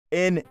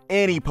In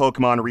any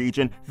Pokemon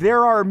region,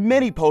 there are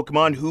many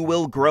Pokemon who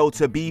will grow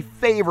to be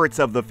favorites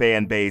of the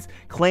fanbase,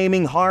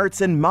 claiming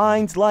hearts and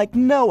minds like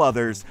no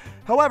others.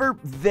 However,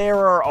 there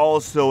are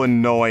also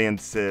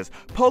annoyances,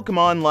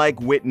 Pokemon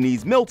like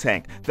Whitney's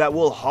Miltank that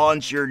will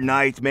haunt your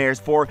nightmares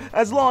for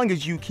as long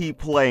as you keep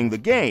playing the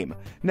game.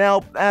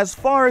 Now, as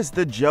far as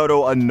the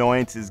Johto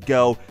annoyances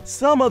go,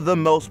 some of the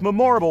most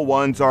memorable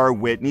ones are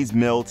Whitney's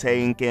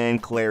Miltank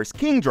and Claire's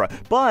Kingdra,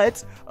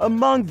 but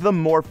among the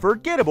more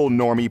forgettable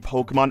normie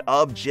Pokemon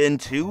of Gen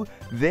 2,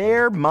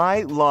 there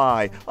might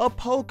lie a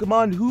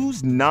Pokemon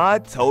who's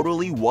not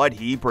totally what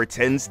he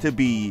pretends to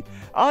be.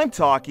 I'm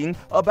talking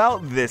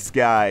about this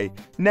guy.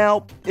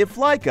 Now, if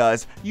like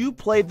us, you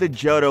played the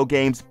Johto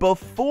games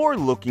before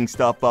looking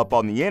stuff up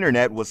on the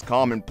internet was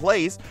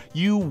commonplace,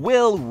 you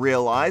will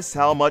realize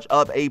how much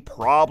of a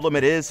problem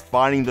it is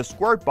finding the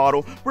squirt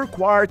bottle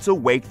required to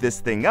wake this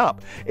thing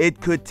up.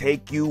 It could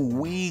take you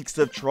weeks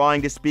of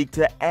trying to speak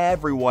to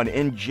everyone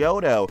in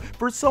Johto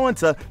for someone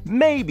to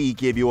maybe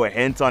give you a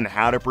hint on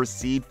how to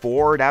proceed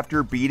forward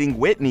after beating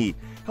Whitney.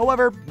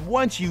 However,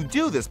 once you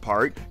do this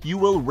part, you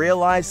will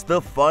realize the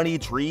funny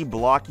tree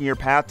blocking your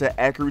path to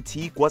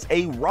Ecruteak was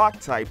a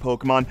Rock-type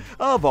Pokemon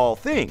of all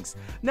things.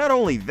 Not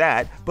only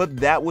that, but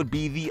that would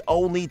be the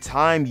only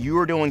time you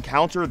are to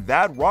encounter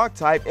that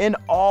Rock-type in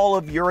all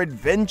of your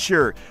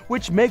adventure,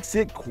 which makes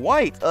it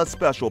quite a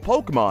special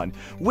Pokemon,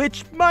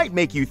 which might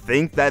make you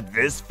think that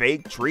this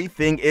fake tree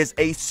thing is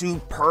a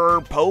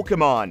superb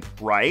Pokemon,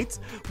 right?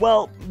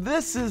 Well,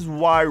 this is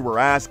why we're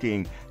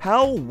asking,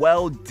 how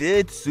well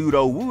did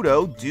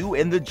Sudowoodo do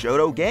in the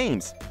Johto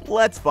games?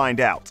 Let's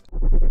find out.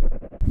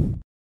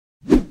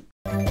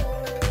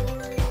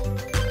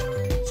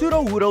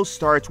 Sudowoodo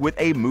starts with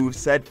a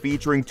moveset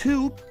featuring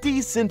two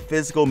decent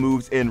physical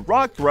moves in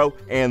Rock Throw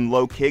and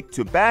Low Kick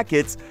to back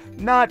its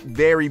not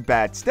very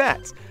bad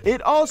stats.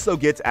 It also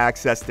gets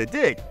access to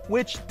Dig,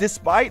 which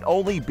despite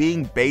only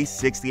being base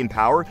 60 in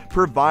power,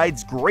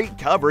 provides great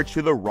coverage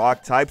to the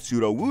Rock-type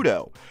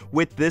Sudowoodo.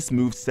 With this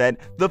moveset,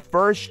 the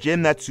first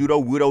gym that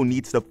Sudowoodo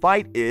needs to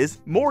fight is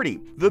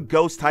Morty, the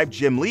Ghost-type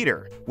gym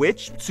leader,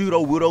 which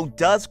Sudowoodo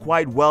does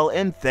quite well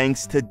in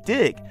thanks to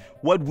Dig.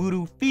 What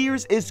Woodoo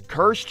fears is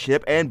Curse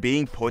Chip and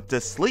being put to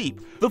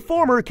sleep. The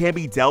former can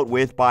be dealt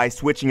with by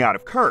switching out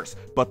of Curse,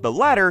 but the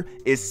latter,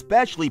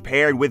 especially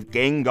paired with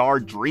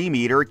Gengar Dream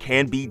Eater,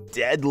 can be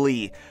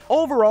deadly.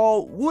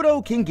 Overall,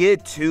 Woodoo can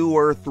get 2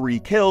 or 3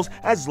 kills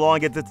as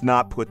long as it's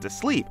not put to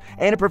sleep,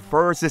 and it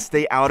prefers to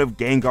stay out of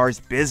Gengar's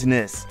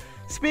business.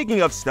 Speaking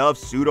of stuff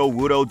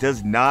Sudowoodo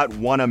does not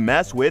want to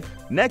mess with,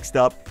 next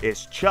up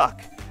is Chuck.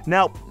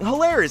 Now,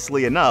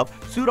 hilariously enough,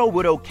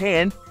 Sudowoodo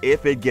can,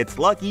 if it gets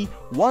lucky,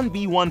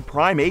 1v1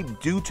 Primate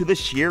due to the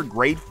sheer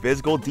great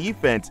physical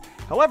defense.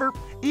 However,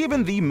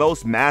 even the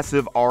most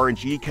massive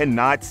RNG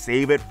cannot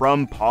save it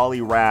from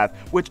Poliwrath,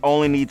 which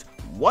only needs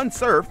one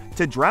surf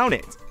to drown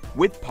it.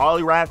 With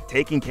Poliwrath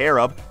taken care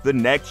of, the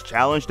next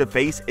challenge to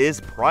face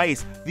is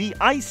Price, the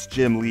Ice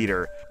Gym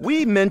leader.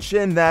 We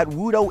mentioned that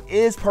Woodoo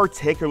is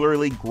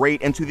particularly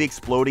great into the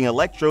exploding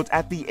electrodes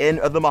at the end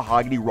of the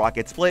Mahogany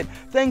Rocket split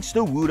thanks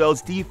to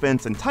Woodoo's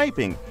defense and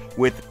typing.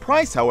 With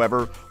Price,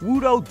 however,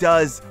 Woodoo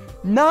does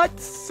not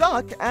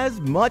suck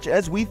as much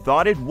as we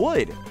thought it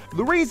would.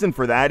 The reason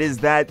for that is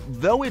that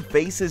though it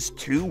faces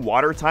 2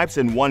 water types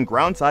and 1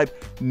 ground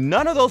type,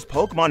 none of those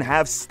Pokemon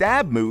have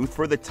stab moves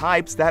for the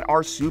types that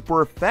are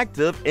super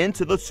effective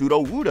into the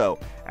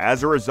Sudowoodo.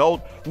 As a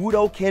result,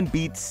 Woodoo can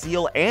beat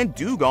Seal and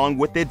Dugong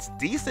with its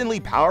decently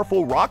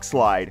powerful Rock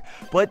Slide,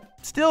 but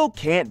still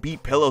can't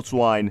beat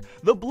Piloswine,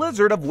 the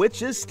blizzard of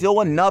which is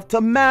still enough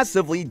to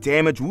massively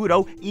damage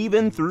Woodoo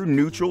even through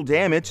neutral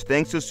damage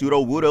thanks to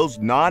Sudowoodo's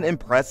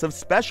non-impressive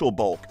special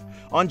bulk.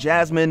 On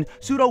Jasmine,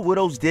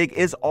 Sudowoodo's Dig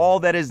is all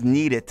that is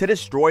needed to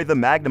destroy the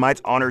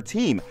Magnemites on her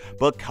team,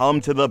 but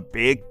come to the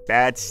big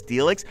bad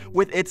Steelix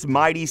with its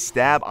mighty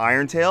Stab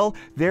Iron Tail,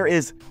 there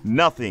is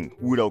nothing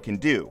Woodoo can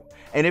do.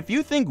 And if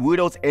you think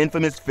Woodoo's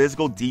infamous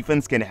physical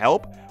defense can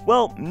help,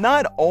 well,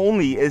 not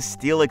only is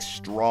Steelix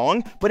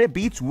strong, but it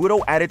beats Woodoo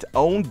at its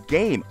own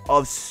game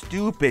of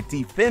stupid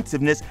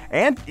defensiveness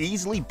and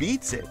easily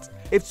beats it.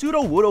 If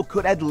Sudowoodo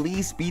could at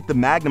least beat the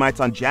Magnemites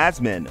on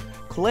Jasmine,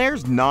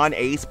 Claire's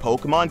non-ace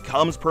Pokemon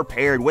comes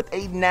prepared with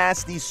a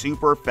nasty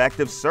super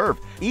effective Surf,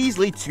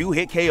 easily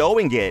 2-hit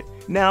KOing it.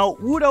 Now,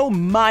 Woodoo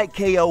might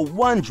KO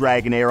one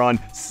Dragonair on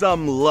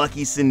some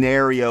lucky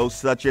scenario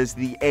such as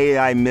the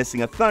AI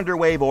missing a Thunder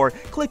Wave or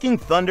clicking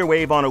Thunder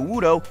Wave on a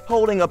Woodoo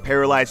holding a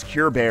paralyzed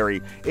Cure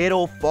Berry.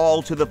 It'll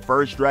fall to the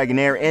first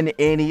Dragonair in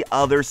any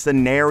other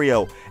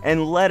scenario,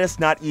 and let us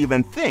not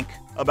even think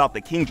about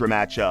the Kingdra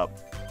matchup.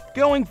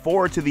 Going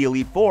forward to the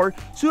Elite Four,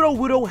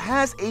 Sudowoodo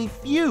has a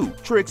few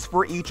tricks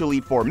for each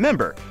Elite Four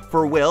member.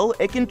 For Will,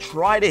 it can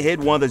try to hit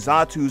one of the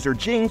Zatus or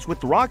Jings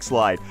with Rock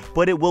Slide,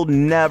 but it will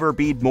never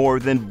beat more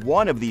than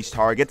one of these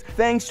targets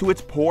thanks to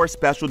its poor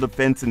special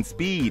defense and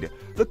speed.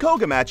 The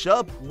Koga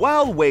matchup,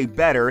 while way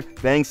better,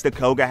 thanks to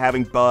Koga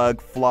having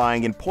Bug,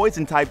 Flying, and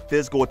Poison-type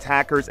physical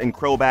attackers in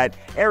Crobat,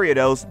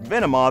 Ariados,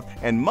 Venomoth,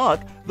 and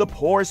Muk, the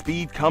poor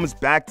speed comes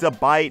back to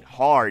bite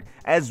hard,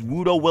 as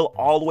Woodo will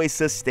always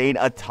sustain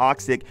a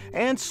toxic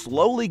and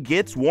slowly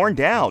gets worn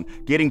down,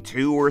 getting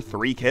 2 or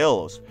 3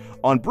 kills.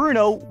 On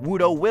Bruno,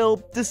 Woodo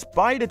will,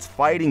 despite its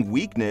fighting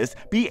weakness,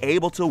 be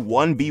able to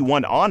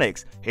 1v1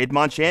 Onyx,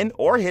 Hitmonchan,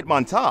 or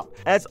Hitmontop,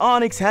 as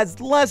Onyx has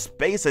less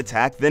base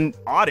attack than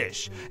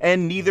Oddish,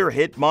 and neither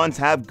Hitmons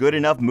have good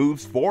enough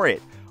moves for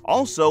it.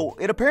 Also,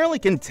 it apparently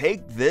can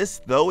take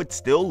this, though it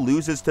still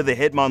loses to the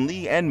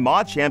Hitmonlee and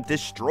Machamp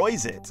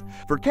destroys it.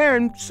 For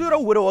Karen,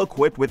 Sudowoodo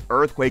equipped with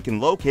Earthquake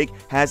and Low Kick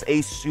has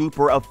a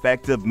super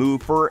effective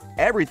move for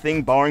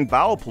everything barring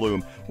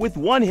Vileplume, with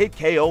one hit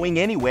KOing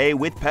anyway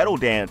with Petal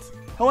Dance.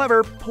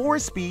 However, poor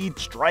speed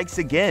strikes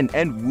again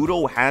and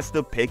Woodo has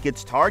to pick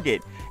its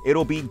target.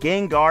 It'll be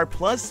Gengar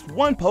plus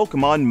one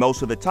Pokemon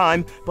most of the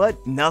time,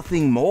 but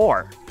nothing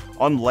more.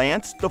 On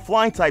Lance, the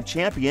Flying-type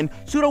champion,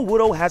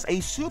 Sudowoodo has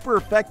a super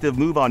effective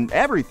move on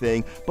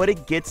everything, but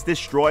it gets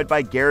destroyed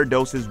by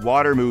Gyarados'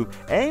 water move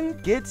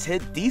and gets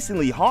hit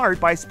decently hard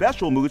by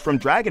special moves from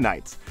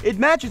Dragonites. It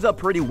matches up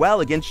pretty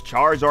well against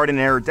Charizard and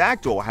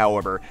Aerodactyl,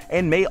 however,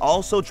 and may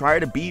also try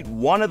to beat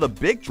one of the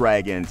big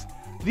dragons.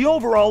 The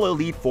overall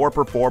Elite Four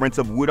performance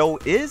of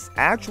Woodo is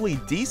actually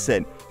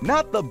decent.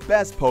 Not the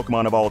best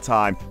Pokemon of all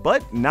time,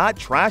 but not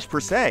trash per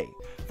se.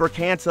 For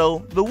Kanto,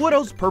 the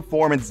Woodo's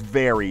performance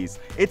varies.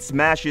 It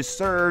smashes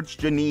Surge,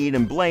 Janine,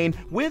 and Blaine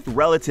with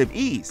relative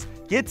ease,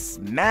 gets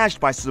smashed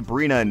by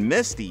Sabrina and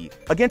Misty.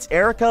 Against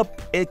Erica,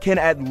 it can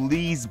at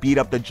least beat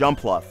up the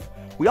Jumpluff.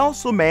 We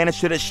also managed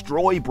to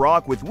destroy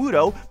Brock with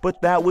Woodo,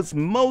 but that was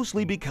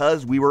mostly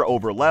because we were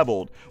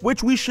overleveled,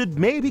 which we should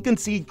maybe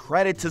concede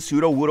credit to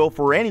Sudowoodo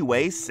for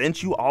anyway,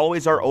 since you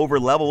always are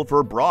overleveled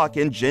for Brock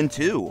in Gen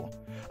 2.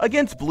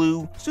 Against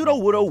Blue,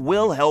 Sudowoodo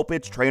will help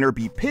its trainer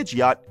be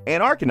Pidgeot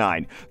and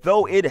Arcanine,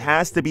 though it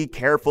has to be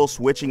careful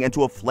switching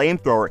into a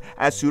Flamethrower,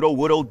 as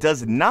Sudowoodo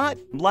does not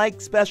like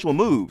special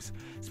moves.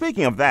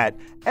 Speaking of that,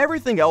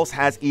 everything else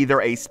has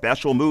either a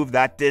special move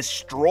that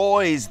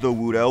destroys the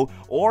Woodo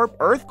or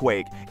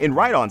Earthquake, in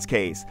Rhydon's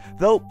case,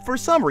 though for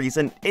some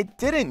reason it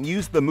didn't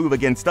use the move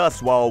against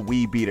us while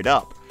we beat it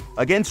up.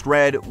 Against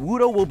Red,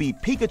 Woodo will be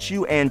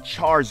Pikachu and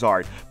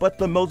Charizard, but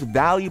the most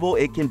valuable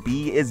it can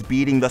be is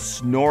beating the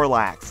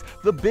Snorlax,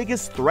 the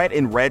biggest threat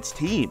in Red's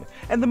team,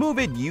 and the move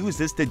it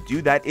uses to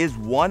do that is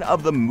one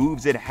of the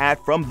moves it had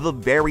from the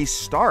very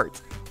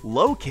start,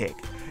 Low Kick.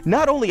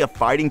 Not only a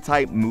fighting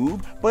type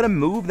move, but a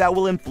move that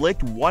will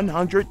inflict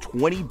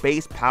 120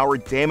 base power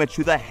damage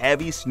to the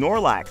heavy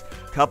Snorlax.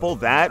 Couple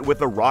that with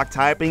the rock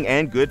typing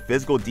and good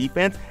physical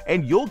defense,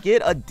 and you'll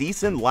get a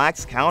decent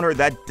lax counter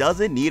that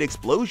doesn't need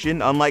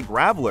explosion unlike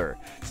Graveler.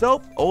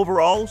 So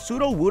overall,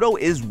 Sudowoodo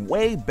is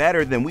way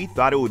better than we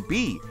thought it would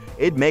be.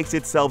 It makes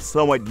itself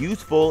somewhat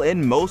useful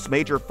in most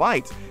major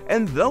fights,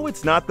 and though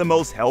it's not the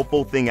most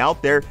helpful thing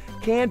out there,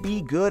 can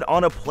be good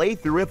on a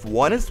playthrough if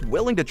one is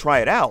willing to try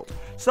it out.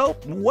 So,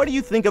 what do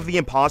you think of the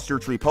Imposter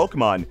Tree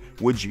Pokemon?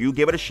 Would you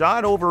give it a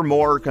shot over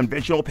more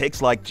conventional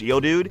picks like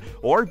Geodude,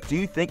 or do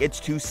you think it's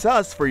too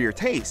sus for your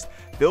taste?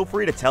 Feel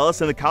free to tell us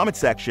in the comment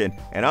section,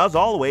 and as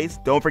always,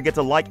 don't forget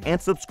to like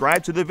and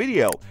subscribe to the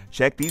video.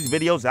 Check these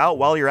videos out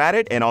while you're at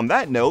it, and on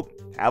that note,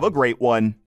 have a great one.